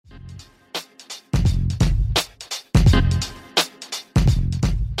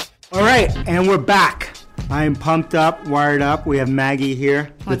All right, and we're back. I am pumped up, wired up. We have Maggie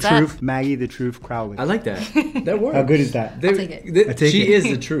here. What's the truth, up? Maggie, the truth, Crowley. I like that. That works. How good is that? I'll take it. I take She it. is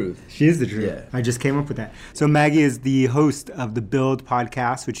the truth. She is the truth. Yeah. I just came up with that. So Maggie is the host of the Build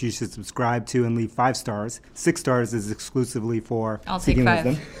podcast, which you should subscribe to and leave 5 stars. 6 stars is exclusively for I'll take Seeking 5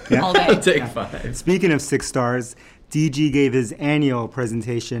 Wisdom. Yeah. all day. I'll take 5. Speaking of 6 stars, DG gave his annual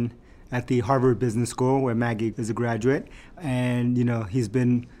presentation at the Harvard Business School, where Maggie is a graduate, and he's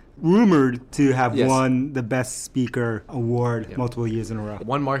been rumored to have Yes. won the Best Speaker award multiple years in a row.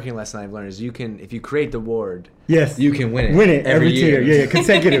 One marketing lesson I've learned is if you create the award, Yes, you can win it. Win it every year. Yeah,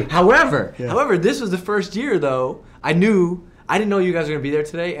 consecutive. However, Yeah. this was the first year though. I didn't know you guys were gonna be there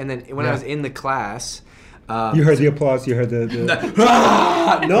today, and then when I Yeah. was in the class. You heard the applause. You heard the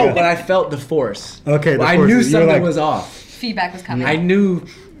No, Yeah. but I felt the force. Okay, the I force. knew You're something like- was off. Feedback was coming. I knew.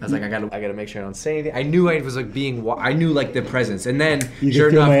 I was like, I gotta make sure I don't say anything. I knew I was like I knew like the presence. And then, You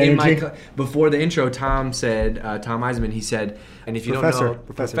sure could feel enough, my in my energy? before the intro, Tom said, Tom Eisman, he said, and if you Professor. don't know,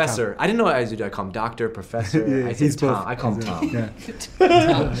 Professor Tom. I didn't know what I do. I call him Doctor, Professor. Yeah, I he's said Tom. both. I call him Tom.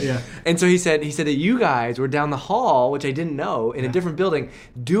 Yeah. Yeah. And so he said that you guys were down the hall, which I didn't know, in a different building,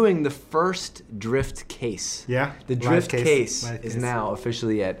 doing the first drift case. Yeah. The Live drift case. case Live is case. now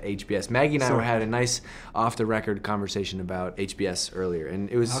officially at HBS. Maggie and I So- had a nice off-the-record conversation about HBS earlier, and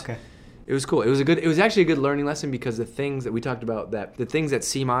it was Okay. It was cool. It was actually a good learning lesson because the things that we talked about, the things that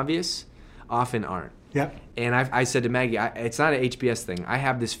seem obvious, often aren't. Yeah. And I said to Maggie, it's not an HBS thing. I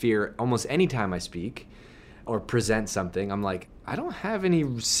have this fear almost any time I speak or present something. I'm like, I don't have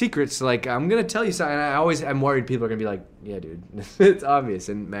any secrets. Like, I'm going to tell you something. I'm worried people are going to be like, yeah, dude, it's obvious.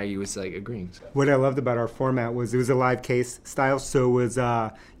 And Maggie was like agreeing. So. What I loved about our format was it was a live case style. So it was,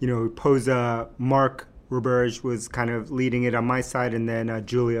 Posa, Mark Roberge was kind of leading it on my side, and then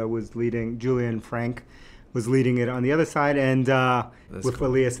Julia and Frank was leading it on the other side, and with cool.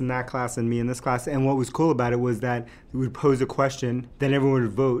 Elias in that class and me in this class. And what was cool about it was that we would pose a question, then everyone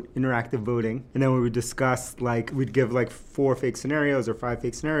would vote, interactive voting, and then we would discuss, we'd give 4 fake scenarios or 5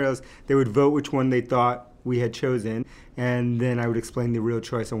 fake scenarios. They would vote which one they thought we had chosen, and then I would explain the real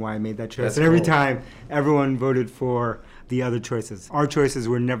choice and why I made that choice. That's and every cool. time, everyone voted for the other choices. Our choices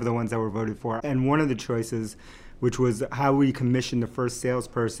were never the ones that were voted for. And one of the choices, which was how we commissioned the first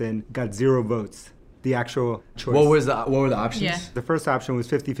salesperson, got 0 votes. The actual choice. What were the options? Yeah. The first option was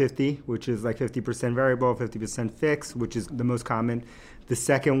 50-50, which is 50% variable, 50% fixed, which is the most common. The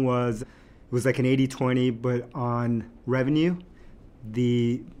second was an 80-20, but on revenue.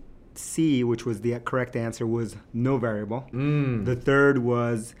 The C, which was the correct answer, was no variable. The third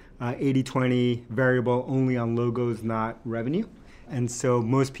was 80-20 variable only on logos, not revenue. And so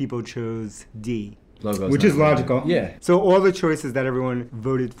most people chose D. Logos, which not is logical. revenue. Yeah. So all the choices that everyone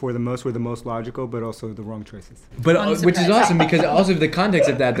voted for the most were the most logical, but also the wrong choices. But which is Unsurprised. awesome because also the context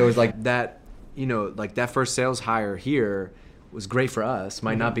of that, there was that first sales hire here was great for us,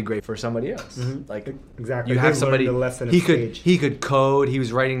 might not be great for somebody else. Like Exactly. you They have learned somebody the lesson of he stage. could code, he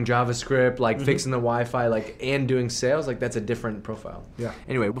was writing JavaScript, fixing the Wi-Fi, and doing sales. That's a different profile. Yeah.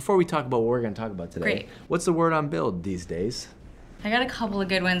 Anyway, before we talk about what we're going to talk about today, Great. what's the word on Build these days? I got a couple of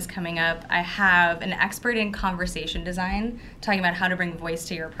good ones coming up. I have an expert in conversation design talking about how to bring voice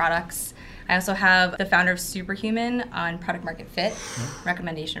to your products. I also have the founder of Superhuman on product market fit,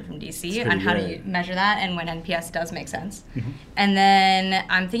 recommendation from DC on how to measure that and when NPS does make sense. And then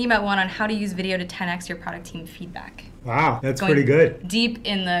I'm thinking about one on how to use video to 10x your product team feedback. Wow, that's Going pretty good. Deep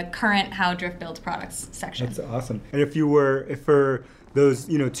in the current how Drift builds products section. That's awesome. And if for those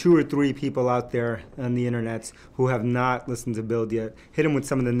 2 or 3 people out there on the internet who have not listened to Build yet, hit them with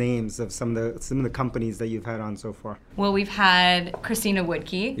some of the names of some of the companies that you've had on so far. Well, we've had Christina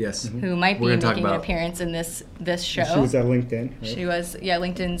Woodkey, Yes. who might be We're gonna talk making an about- appearance in this show. She was at LinkedIn. Right? She was,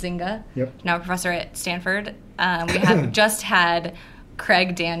 LinkedIn Zynga. Yep. Now a professor at Stanford. We have just had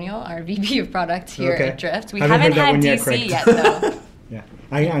Craig Daniel, our VP of Product here Okay. at Drift. We Haven't haven't heard that had one yet, DC Craig. yet, though. Yeah,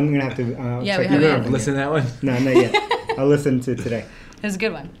 I'm gonna have to. Yeah, we check haven't that yet. out. Listen to that one. No, not yet. I'll listen to it today. It was a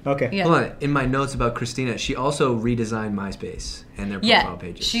good one. Okay. Yeah. Hold on. In my notes about Christina, she also redesigned MySpace and their profile Yeah,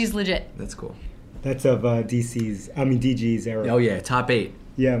 pages. she's legit. That's cool. That's of DG's era. Oh yeah, top 8.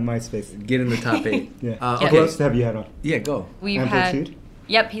 Yeah, MySpace. Get in the top 8. Yeah. Yeah. Who else have you had on? Yeah, go. We've Amplitude?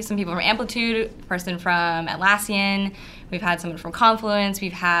 had some people from Amplitude, a person from Atlassian. We've had someone from Confluence.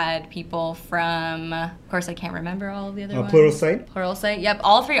 We've had people from, of course, I can't remember all of the other ones. Pluralsight? Pluralsight. Yep,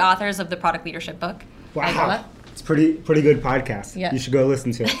 all 3 authors of the product leadership book. Wow. Agile. It's pretty good podcast. Yeah. You should go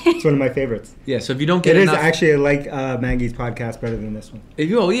listen to it. It's one of my favorites. Yeah, so if you don't get It is enough, actually, I like Maggie's podcast better than this one.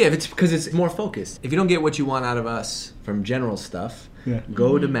 if it's because it's more focused. If you don't get what you want out of us from general stuff, Yeah.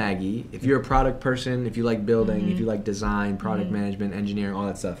 go to Maggie. If you're a product person, if you like building, if you like design, product management, engineering, all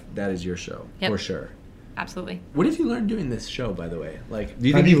that stuff, that is your show for sure. Absolutely. What have you learned doing this show, by the way? Like, do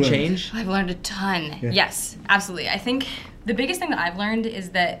you How think do you you've learn? changed? I've learned a ton. Yeah. Yes, absolutely. I think the biggest thing that I've learned is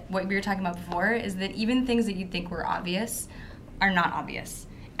that what we were talking about before is that even things that you'd think were obvious are not obvious.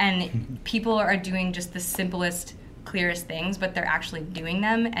 And people are doing just the simplest, clearest things, but they're actually doing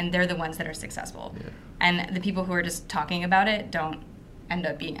them, and they're the ones that are successful. Yeah. And the people who are just talking about it don't end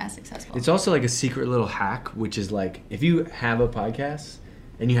up being as successful. It's also like a secret little hack, which is like, if you have a podcast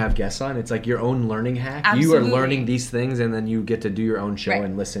and you have guests on, it's like your own learning hack. You are Absolutely. learning these things, and then you get to do your own show Right.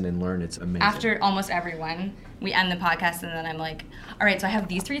 and listen and learn. It's amazing. After almost everyone, we end the podcast, and then I'm like, all right, so I have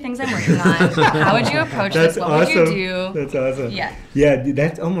these 3 things I'm working on. How would you approach That's this? What awesome. would you do? That's awesome. Yeah. Yeah, dude,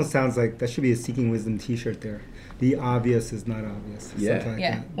 that almost sounds like that should be a Seeking Wisdom T-shirt there. The obvious is not obvious. Yeah. Something like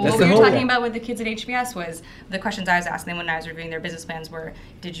Yeah. that. Well, That's what the we were whole- talking about with the kids at HBS was the questions I was asking them when I was reviewing their business plans were,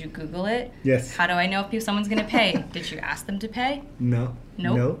 did you Google it? Yes. How do I know if someone's going to pay? Did you ask them to pay? No.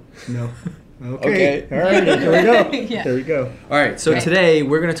 Nope. No. Okay. All right. Here we go. Yeah. There we go. All right, so Right. today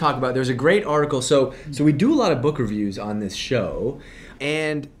we're going to talk about, there's a great article. So we do a lot of book reviews on this show.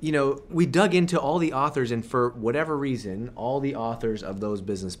 And, we dug into all the authors, and for whatever reason, all the authors of those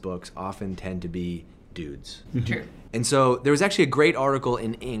business books often tend to be dudes. True. And so there was actually a great article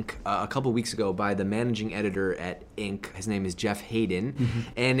in Inc. A couple weeks ago by the managing editor at Inc. His name is Jeff Hayden.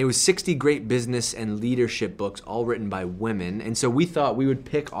 And it was 60 great business and leadership books, all written by women. And so we thought we would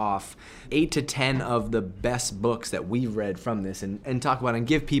pick off 8 to 10 of the best books that we read from this and talk about and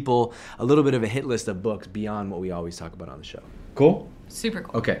give people a little bit of a hit list of books beyond what we always talk about on the show. Cool? Super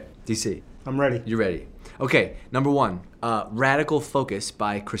cool. Okay, DC, I'm ready. you ready? Okay, number 1, Radical Focus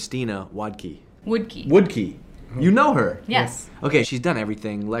by Christina Wadkey. Woodkey. Woodkey. You know her. Yes. Okay, she's done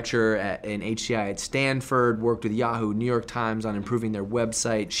everything. Lecturer in HCI at Stanford, worked with Yahoo, New York Times on improving their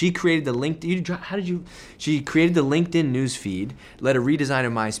website. She created the She created the LinkedIn newsfeed, led a redesign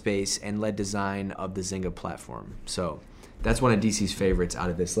of MySpace, and led design of the Zynga platform. So that's one of DC's favorites out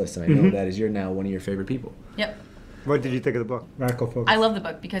of this list, and I know that is now one of your favorite people. Yep. What did you think of the book? Radical Focus. I love the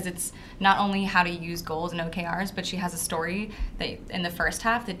book because it's not only how to use goals and OKRs, but she has a story that in the first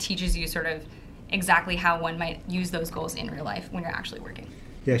half that teaches you sort of exactly how one might use those goals in real life when you're actually working.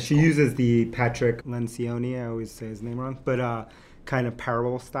 Yeah, she uses the Patrick Lencioni, I always say his name wrong, but kind of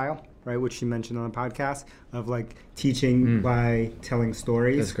parable style, right, which she mentioned on the podcast, of like teaching by telling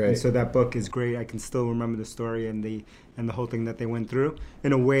stories. That's great. And so that book is great. I can still remember the story and the whole thing that they went through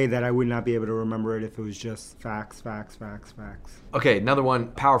in a way that I would not be able to remember it if it was just facts. Okay, another one,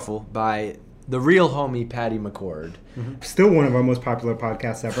 Powerful, by the real homie Patty McCord. Still one of our most popular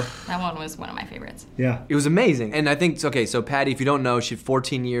podcasts ever. That one was one of my favorites. Yeah. It was amazing. And I think, okay, so Patty, if you don't know, she had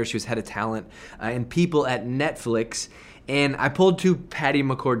 14 years, she was head of talent and people at Netflix. And I pulled 2 Patty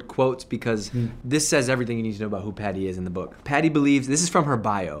McCord quotes because this says everything you need to know about who Patty is in the book. Patty believes, this is from her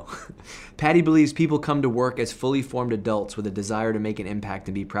bio, Patty believes people come to work as fully formed adults with a desire to make an impact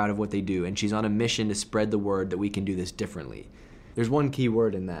and be proud of what they do. And she's on a mission to spread the word that we can do this differently. There's one key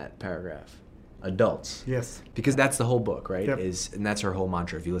word in that paragraph. Adults. Yes. Because that's the whole book, right? Yep. And that's her whole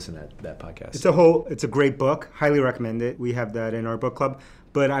mantra if you listen to that podcast. It's a great book. Highly recommend it. We have that in our book club.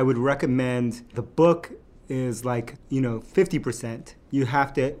 But I would recommend the book is like, 50%. You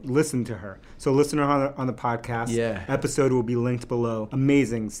have to listen to her. So listen to her on the podcast. Yeah. Episode will be linked below.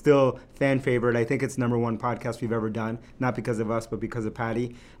 Amazing. Still fan favorite. I think it's #1 podcast we've ever done. Not because of us, but because of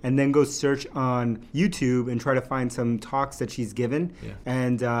Patty. And then go search on YouTube and try to find some talks that she's given. Yeah.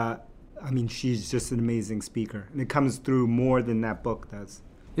 And she's just an amazing speaker. And it comes through more than that book does.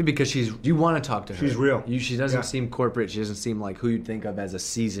 Yeah, because you want to talk to her. She's real. She doesn't Yeah. seem corporate. She doesn't seem like who you'd think of as a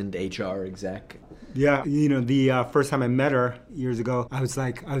seasoned HR exec. Yeah, the first time I met her years ago, I was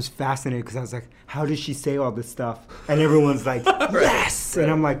fascinated because I was like, how does she say all this stuff? And everyone's like, yes! And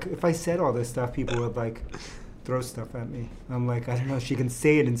I'm like, if I said all this stuff, people would like throw stuff at me. I'm like, I don't know, she can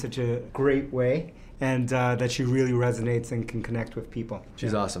say it in such a great way. And that she really resonates and can connect with people.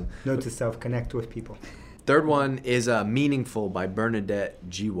 She's awesome. Note to self, connect with people. Third one is Meaningful by Bernadette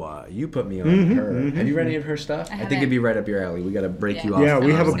Jiwa. You put me on her. Have you read any of her stuff? I think haven't. it'd be right up your alley. We got to break you off. Yeah,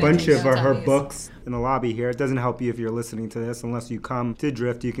 we have a Awesome. bunch of Notes on her these. books in the lobby here. It doesn't help you if you're listening to this unless you come to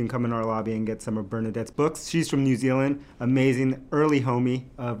Drift. You can come in our lobby and get some of Bernadette's books. She's from New Zealand, amazing early homie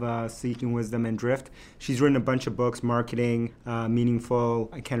of Seeking Wisdom and Drift. She's written a bunch of books, marketing, meaningful.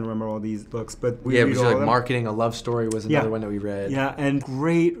 I can't remember all these books, but we Yeah, it read was all like of them. Marketing a Love Story was another one that we read. Yeah, and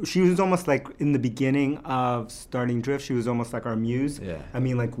great. She was almost like in the beginning of starting Drift. She was almost like our muse. Yeah. I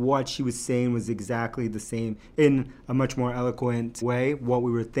mean, like what she was saying was exactly the same in a much more eloquent way, what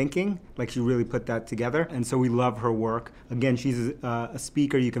we were thinking. Like she really put that together. And so we love her work. Again, she's a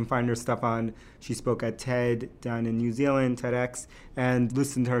speaker. You can find her stuff on, she spoke at TED down in New Zealand, TEDx, and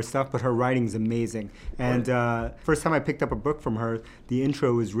listen to her stuff, but her writing's amazing. And first time I picked up a book from her, the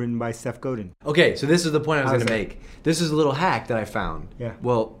intro was written by Seth Godin. Okay, so this is the point I was How's going to that? make. This is a little hack that I found. Yeah.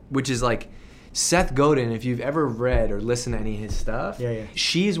 Well, which is like Seth Godin, if you've ever read or listened to any of his stuff, Yeah.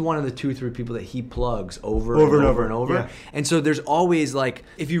 she's one of the 2-3 people that he plugs over Over and and over over, and over. yeah. And so there's always like,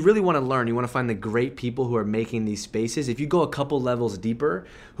 if you really want to learn, you want to find the great people who are making these spaces. If you go a couple levels deeper,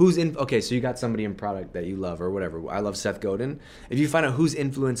 okay, so you got somebody in product that you love or whatever. I love Seth Godin. If you find out who's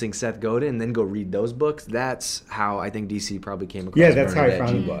influencing Seth Godin and then go read those books, that's how I think DC probably came across. Yeah, that's how I Bernadette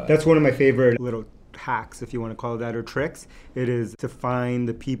found Jiwa. it. That's one of my favorite little hacks, if you want to call it that, or tricks. It is to find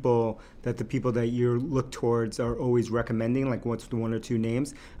the people that you look towards are always recommending, like what's the 1 or 2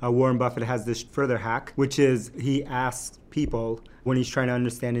 names. Warren Buffett has this further hack, which is he asks people when he's trying to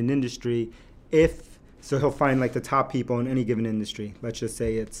understand an industry so he'll find like the top people in any given industry. Let's just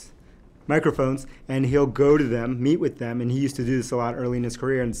say it's microphones, and he'll go to them, meet with them, and he used to do this a lot early in his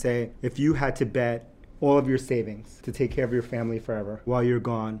career and say, if you had to bet all of your savings to take care of your family forever while you're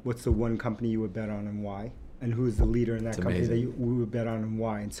gone, what's the one company you would bet on and why? And who's the leader in that company amazing. that you would bet on and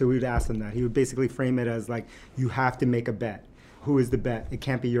why? And so we would ask them that. He would basically frame it as like, you have to make a bet. Who is the bet? It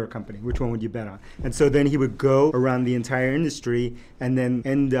can't be your company. Which one would you bet on? And so then he would go around the entire industry and then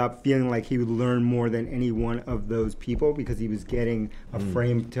end up feeling like he would learn more than any one of those people because he was getting a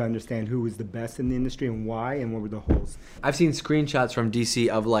frame to understand who was the best in the industry and why and what were the holes. I've seen screenshots from DC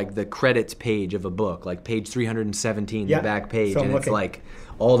of like the credits page of a book, like page 317, Yeah. the back page, So I'm and it's looking. like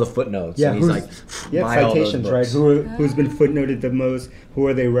all the footnotes. Yeah, and he's who's- like, buy all those citations, right? books. Who's been footnoted the most? Who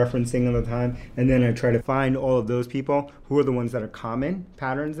are they referencing all the time? And then I try to find all of those people. Who are the ones that are common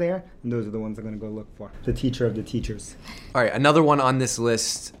patterns there? And those are the ones I'm going to go look for. The teacher of the teachers. All right, another one on this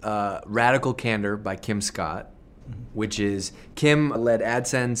list, Radical Candor by Kim Scott, which is Kim led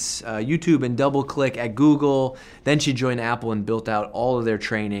AdSense, YouTube, and DoubleClick at Google. Then she joined Apple and built out all of their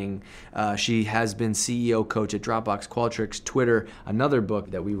training. She has been CEO coach at Dropbox, Qualtrics, Twitter, another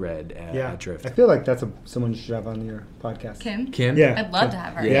book that we read at Drift. I feel like that's someone you should have on your podcast. Kim? Yeah. I'd love to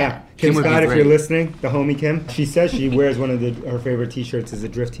have her. Yeah. Kim Kim would be Scott, if great. you're listening, the homie Kim, she says she wears one of her favorite t-shirts is a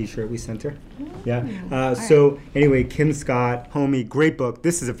Drift t-shirt we sent her. Yeah. So anyway, Kim Scott, homie, great book.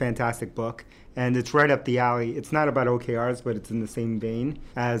 This is a fantastic book. And it's right up the alley. It's not about OKRs, but it's in the same vein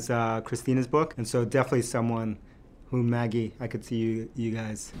as Christina's book. And so definitely someone who, Maggie, I could see you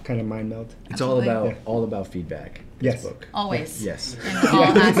guys kind of mind meld. It's Absolutely. all about feedback. This Yes. book. Always. Yes. In all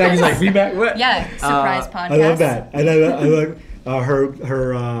aspects. Maggie's like, feedback? What? Yeah, surprise podcast. I love that. And I love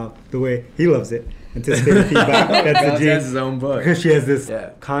her the way he loves it. Anticipated feedback. That's the That's G. his own book. Because she has this Yeah.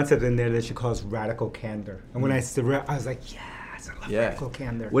 concept in there that she calls radical candor. And when I was like, yes, I love radical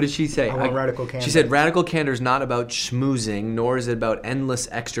candor. What did she say? I want radical candor. She said, radical candor is not about schmoozing, nor is it about endless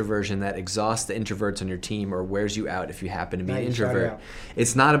extroversion that exhausts the introverts on your team or wears you out if you happen to be Now an you shout it introvert. out.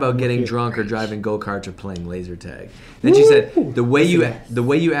 It's not about getting you. drunk or driving go-karts or playing laser tag. Then she said, the way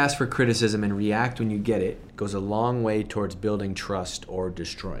you ask for criticism and react when you get it goes a long way towards building trust or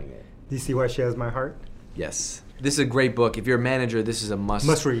destroying it. Do you see why she has my heart? Yes. This is a great book. If you're a manager, this is a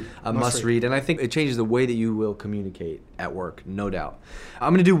must read. A must read. And I think it changes the way that you will communicate at work, no doubt.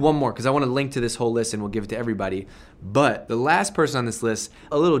 I'm going to do one more because I want to link to this whole list and we'll give it to everybody. But the last person on this list,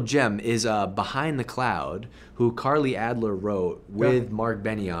 a little gem, is Behind the Cloud, who Carly Adler wrote with Mark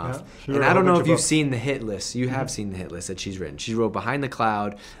Benioff. Yeah, she And wrote I a don't whole know bunch if of you've books. seen the hit list. You have seen the hit list that she's written. She wrote Behind the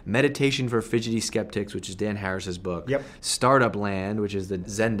Cloud, Meditation for Fidgety Skeptics, which is Dan Harris's book. Yep. Startup Land, which is the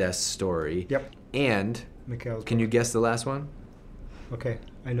Zendesk story. Yep. And Mikhail's can you guess the last one? Okay,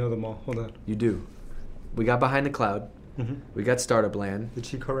 I know them all. Hold on. You do. We got Behind the Cloud. We got Startup Land. Did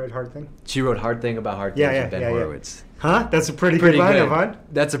she co-write Hard Thing? She wrote Hard Thing About Hard Things Yeah, with Ben yeah. Horowitz. Huh? That's a pretty Pretty good good. lineup, huh?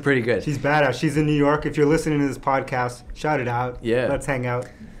 That's a pretty good. She's badass. She's in New York. If you're listening to this podcast, shout it out. Yeah. Let's hang out.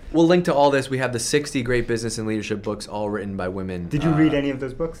 We'll link to all this. We have the 60 great business and leadership books, all written by women. Did you read any of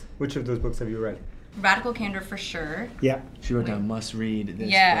those books? Which of those books have you read? Radical Candor for sure. Yeah. She wrote down must read. This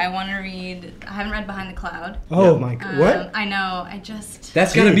Yeah, book. I want to read. I haven't read Behind the Cloud. Oh my god. What? I know. I just.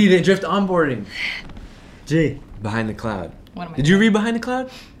 That's gonna be the Drift onboarding. Gee. Behind the Cloud. What am I Did you doing? read Behind the Cloud?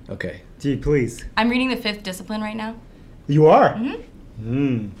 Okay. Gee, please. I'm reading The Fifth Discipline right now. You are?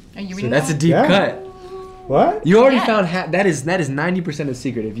 Mm-hmm. Are you So reading that's a that? deep Yeah. cut. What? You already Yeah. found that is 90% of the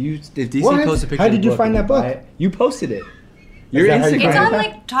secret. If DC What? posts a picture, How of the did you book find and that book? buy it, you posted it. Your that how you Instagram. It's find on it?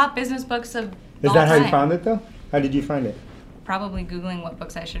 like top business books of Is all that how you time. found it though? How did you find it? probably Googling what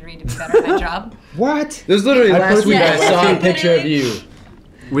books I should read to be better at my job. What? There's literally I last week I posted- saw a Yeah. picture of you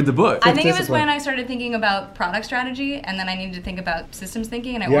with the book. I think it was discipline. when I started thinking about product strategy, and then I needed to think about systems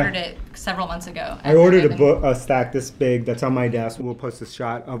thinking, and I Yeah. ordered it several months ago. I ordered a stack this big that's on my desk. We'll post a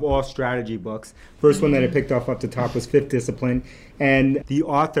shot of all strategy books. First one that I picked off the top was Fifth Discipline, and the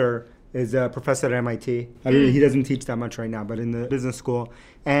author is a professor at MIT. He doesn't teach that much right now, but in the business school.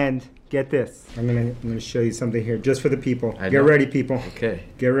 And get this, I'm gonna show you something here just for the people. I Get know. ready, people. Okay.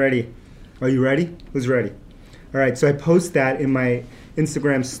 Get ready. Are you ready? Who's ready? All right. So I post that in my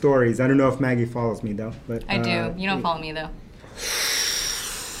Instagram stories. I don't know if Maggie follows me though, but I do. You don't follow me though.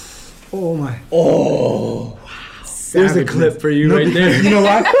 Oh my. Oh. There's a Savageness. clip for you No, right because- there. You know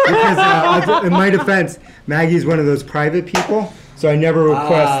why? Because in my defense, Maggie's one of those private people, so I never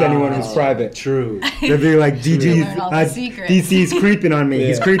request anyone who's private. True. They'll be like, DG's, learn all the secrets. DC's creeping on me.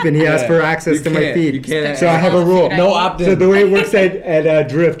 He's Yeah. creeping. He asked Yeah. for access You to my can't- feed. you can't- So I have a rule. No opt-in. So the way it works at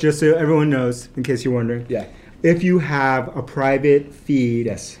Drift, just so everyone knows, in case you're wondering, Yeah. if you have a private feed,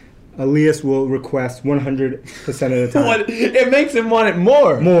 Yes. Elias will request 100% of the time. What? It makes him want it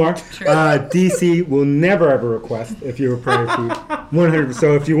more. More. True. DC will never ever request if you're a private feed. 100.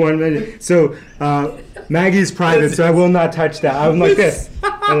 So if you want, so Maggie's private, so I will not touch that. I'm like this.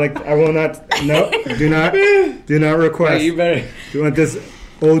 I will not. No, do not request. Hey, you better. Do you want this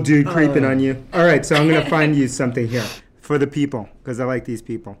old dude creeping on you? All right, so I'm gonna find you something here for the people because I like these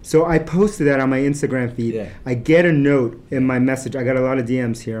people. So I posted that on my Instagram feed. Yeah. I get a note in my message. I got a lot of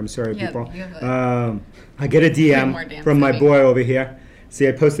DMs here. I'm sorry, Yeah, people. you have I get a more DM DMs from my than me. boy over here. See,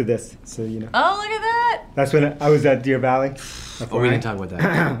 I posted this, so you know. Oh, look at that! That's when I was at Deer Valley. Oh, we didn't talk about that.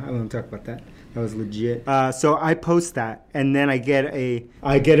 I won't talk about that. That was legit. So I post that, and then I get a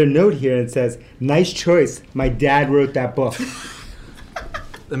note here and it says, "Nice choice. My dad wrote that book."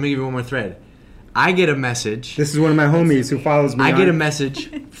 Let me give you one more thread. I get a message. This is one of my homies who follows me. I get a on- message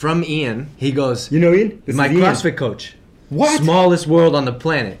from Ian. He goes, You know Ian? This my is Ian. CrossFit coach. What? Smallest world on the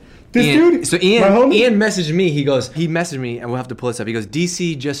planet. This Ian, dude? So My homie? Ian messaged me. He messaged me, and we'll have to pull this up. He goes,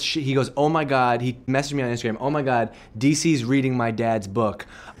 DC just. He goes, oh my god. He messaged me on Instagram. Oh my god, DC's reading my dad's book.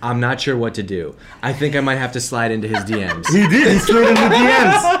 I'm not sure what to do. I think I might have to slide into his DMs. He did. He slid in the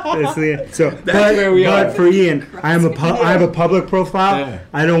DMs. So, where we are. for Ian, I have a public profile. Yeah.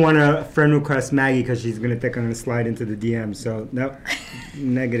 I don't want to friend request Maggie because she's gonna think I'm gonna slide into the DMs. So no,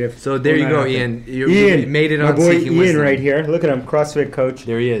 negative. So there Will you not go, happen. Ian. You Ian made it my on boy Seeking Ian Wisdom. right here. Look at him, CrossFit coach.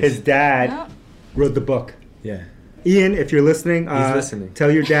 There he is. His dad Oh. wrote the book. Yeah. Ian, if you're listening, listening.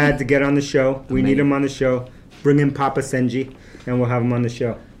 tell your dad to get on the show. We need Amazing. him on the show. Bring in Papa Senji, and we'll have him on the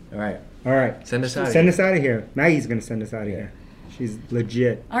show. All right. All right. Send us out. Send us out of here. Maggie's gonna send us out of here. She's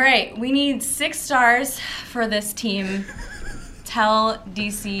legit. All right, we need 6 stars for this team. Tell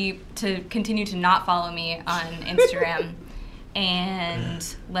DC to continue to not follow me on Instagram. And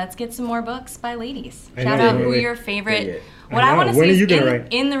let's get some more books by ladies. I Shout know, out wait, who wait. your favorite. Dang it. What I I know. want to When see are you is gonna write?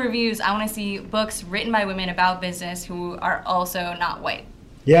 in the reviews, I want to see books written by women about business who are also not white.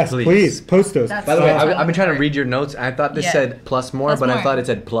 Yes, Please. please post those. That's By the way, what I'm I've been trying to for. read your notes. I thought this Yeah. said plus more, Plus but I more. thought it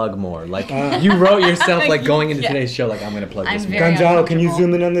said plug more. Like you wrote yourself, like going into Yeah. today's show, like I'm gonna plug I'm this more. very Gonzalo, can you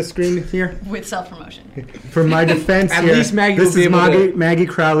uncomfortable. zoom in on the screen here? With self-promotion. For my defense At here, least Maggie this will be is able to Maggie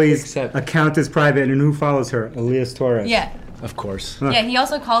Crowley's accept. account is private, and who follows her? Elias Torres. Yeah. Of course. Yeah, he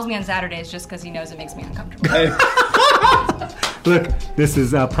also calls me on Saturdays just because he knows it makes me uncomfortable. Look, this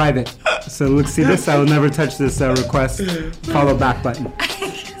is private. So look, see this? I will never touch this request follow back button.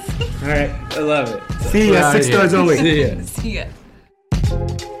 All right. I love it. See We're ya. outta 6 here. stars only. See ya. See ya.